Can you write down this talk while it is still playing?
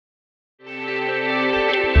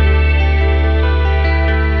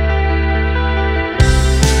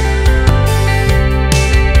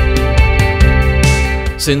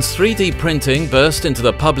Since 3D printing burst into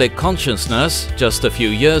the public consciousness just a few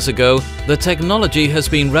years ago, the technology has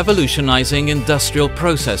been revolutionizing industrial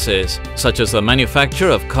processes, such as the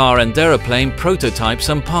manufacture of car and aeroplane prototypes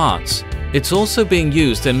and parts. It's also being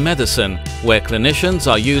used in medicine, where clinicians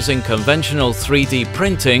are using conventional 3D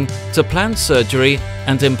printing to plan surgery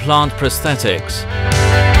and implant prosthetics.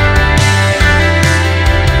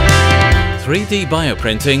 3D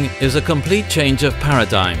bioprinting is a complete change of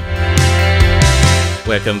paradigm.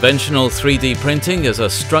 Where conventional 3D printing is a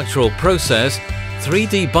structural process,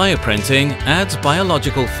 3D bioprinting adds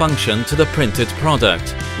biological function to the printed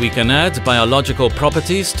product. We can add biological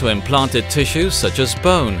properties to implanted tissues such as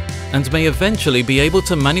bone, and may eventually be able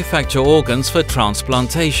to manufacture organs for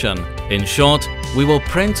transplantation. In short, we will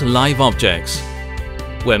print live objects.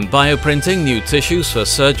 When bioprinting new tissues for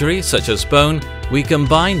surgery such as bone, we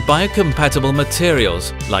combine biocompatible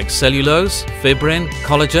materials like cellulose, fibrin,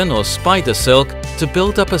 collagen or spider silk to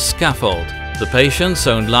build up a scaffold. The patient's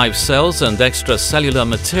own live cells and extracellular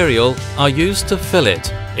material are used to fill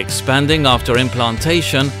it, expanding after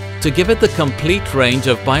implantation to give it the complete range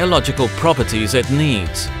of biological properties it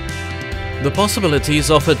needs. The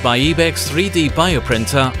possibilities offered by IBEC's 3D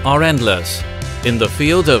bioprinter are endless. In the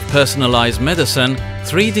field of personalized medicine,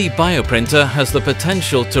 3D bioprinter has the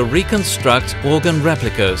potential to reconstruct organ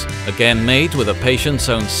replicas, again made with a patient's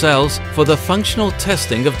own cells, for the functional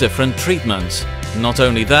testing of different treatments. Not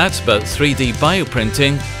only that, but 3D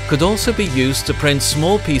bioprinting could also be used to print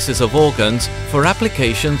small pieces of organs for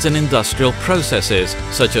applications in industrial processes,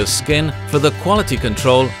 such as skin for the quality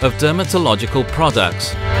control of dermatological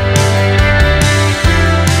products.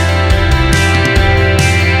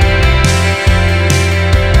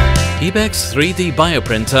 IBEC's 3D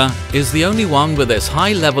bioprinter is the only one with this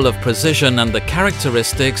high level of precision and the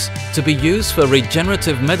characteristics to be used for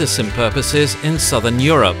regenerative medicine purposes in Southern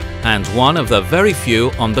Europe, and one of the very few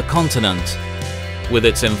on the continent. With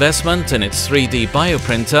its investment in its 3D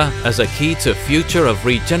bioprinter as a key to future of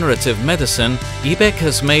regenerative medicine, IBEC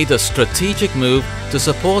has made a strategic move to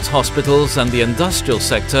support hospitals and the industrial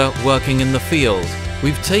sector working in the field.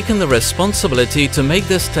 We've taken the responsibility to make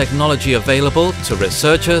this technology available to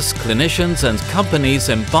researchers, clinicians and companies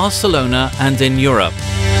in Barcelona and in Europe.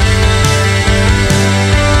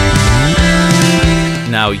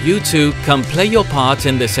 Now you too can play your part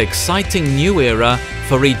in this exciting new era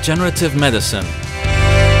for regenerative medicine.